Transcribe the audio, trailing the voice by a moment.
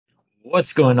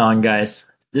What's going on,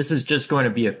 guys? This is just going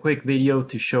to be a quick video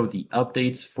to show the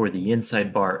updates for the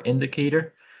inside bar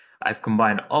indicator. I've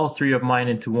combined all three of mine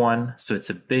into one, so it's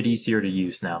a bit easier to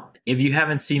use now. If you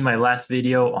haven't seen my last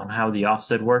video on how the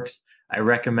offset works, I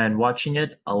recommend watching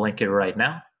it. I'll link it right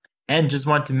now. And just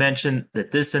want to mention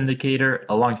that this indicator,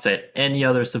 alongside any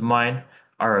others of mine,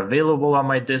 are available on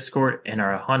my Discord and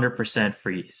are 100%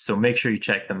 free, so make sure you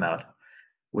check them out.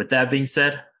 With that being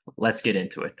said, let's get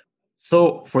into it.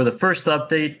 So for the first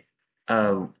update,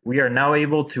 we are now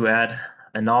able to add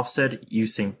an offset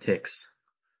using ticks.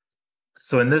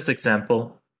 So in this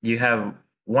example, you have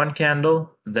one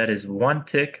candle that is one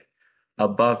tick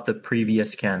above the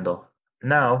previous candle.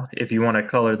 Now, if you want to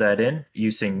color that in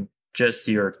using just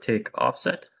your tick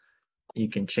offset, you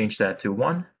can change that to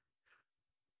 1,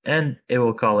 and it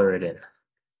will color it in.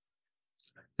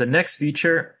 The next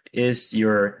feature is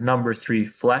your number 3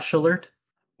 flash alert.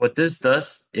 What this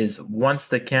does is once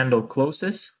the candle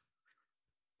closes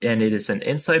and it is an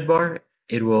inside bar,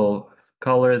 it will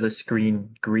color the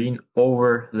screen green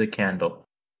over the candle.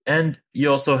 And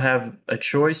you also have a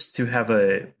choice to have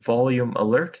a volume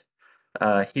alert.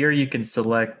 Here you can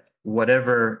select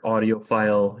whatever audio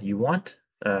file you want.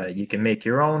 You can make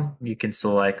your own. You can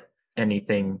select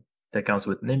anything that comes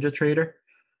with NinjaTrader.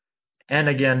 And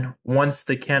again, once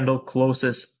the candle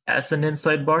closes as an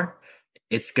inside bar,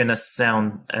 it's gonna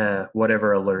sound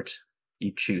whatever alert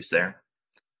you choose there.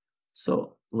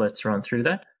 So let's run through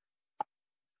that.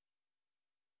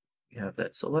 We have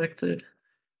that selected.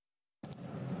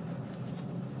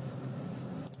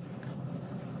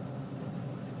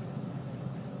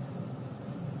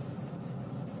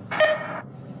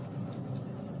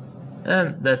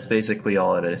 And that's basically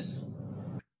all it is.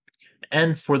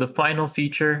 And for the final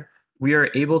feature, we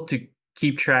are able to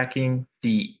keep tracking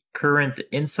the current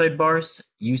inside bars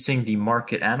using the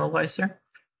market analyzer.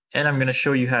 And I'm going to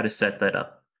show you how to set that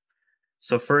up.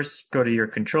 So first, go to your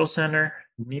control center,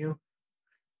 new,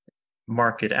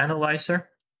 market analyzer,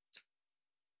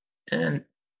 and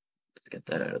get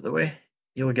that out of the way.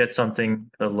 You'll get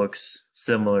something that looks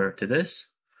similar to this.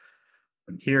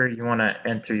 Here you want to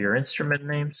enter your instrument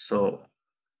name, so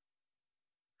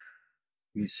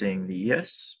using the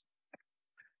yes.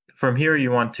 From here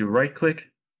you want to right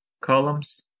click,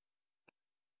 columns,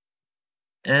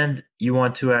 and you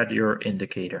want to add your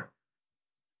indicator.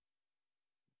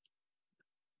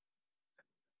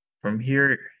 From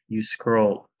here you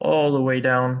scroll all the way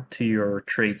down to your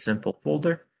Trade Simple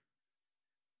folder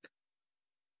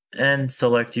and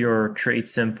select your Trade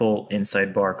Simple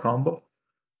inside bar combo.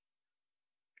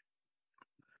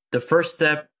 The first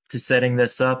step to setting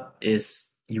this up is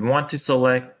you want to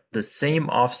select the same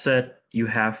offset you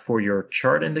have for your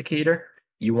chart indicator.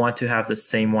 You want to have the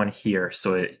same one here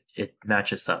so it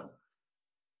matches up.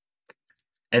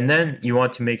 And then you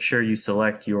want to make sure you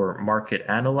select your market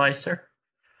analyzer.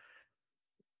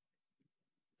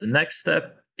 The next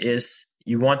step is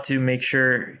you want to make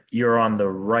sure you're on the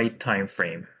right time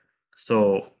frame.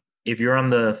 So if you're on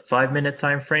the 5-minute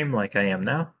time frame like I am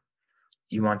now,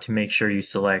 you want to make sure you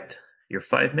select your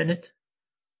 5-minute.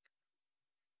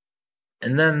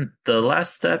 And then the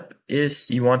last step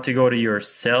is you want to go to your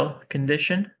sell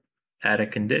condition, add a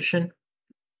condition,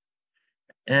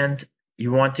 and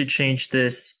you want to change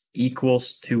this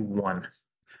equals to 1.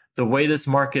 The way this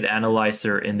market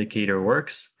analyzer indicator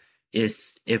works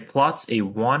is it plots a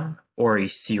 1 or a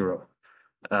 0.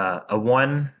 A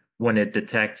 1 when it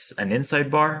detects an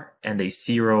inside bar and a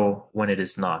 0 when it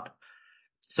is not.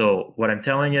 So what I'm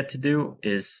telling it to do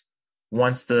is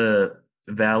once the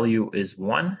value is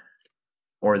 1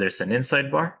 or there's an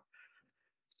inside bar,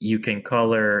 you can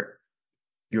color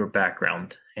your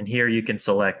background. And here you can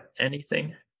select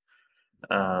anything.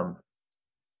 I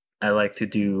like to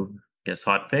do,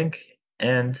 hot pink.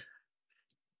 And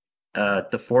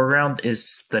the foreground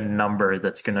is the number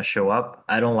that's going to show up.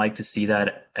 I don't like to see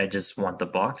that. I just want the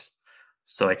box.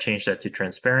 So I changed that to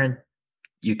transparent.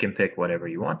 You can pick whatever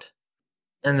you want.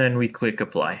 And then we click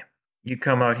apply. You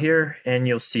come out here and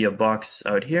you'll see a box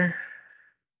out here.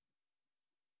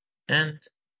 And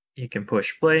you can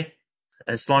push play.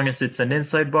 As long as it's an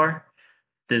inside bar,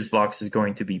 this box is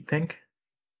going to be pink.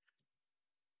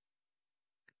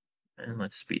 And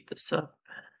let's speed this up.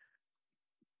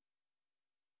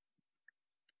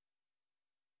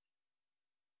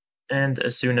 And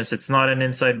as soon as it's not an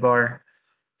inside bar,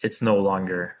 it's no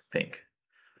longer pink.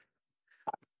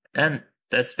 And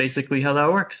that's basically how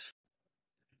that works.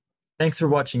 Thanks for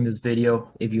watching this video.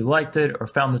 If you liked it or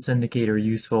found this indicator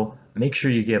useful, make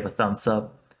sure you give a thumbs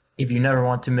up. If you never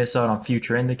want to miss out on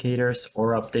future indicators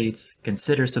or updates,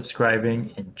 consider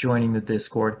subscribing and joining the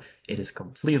Discord. It is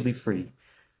completely free.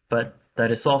 But That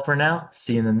is all for now.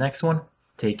 See you in the next one.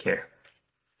 Take care.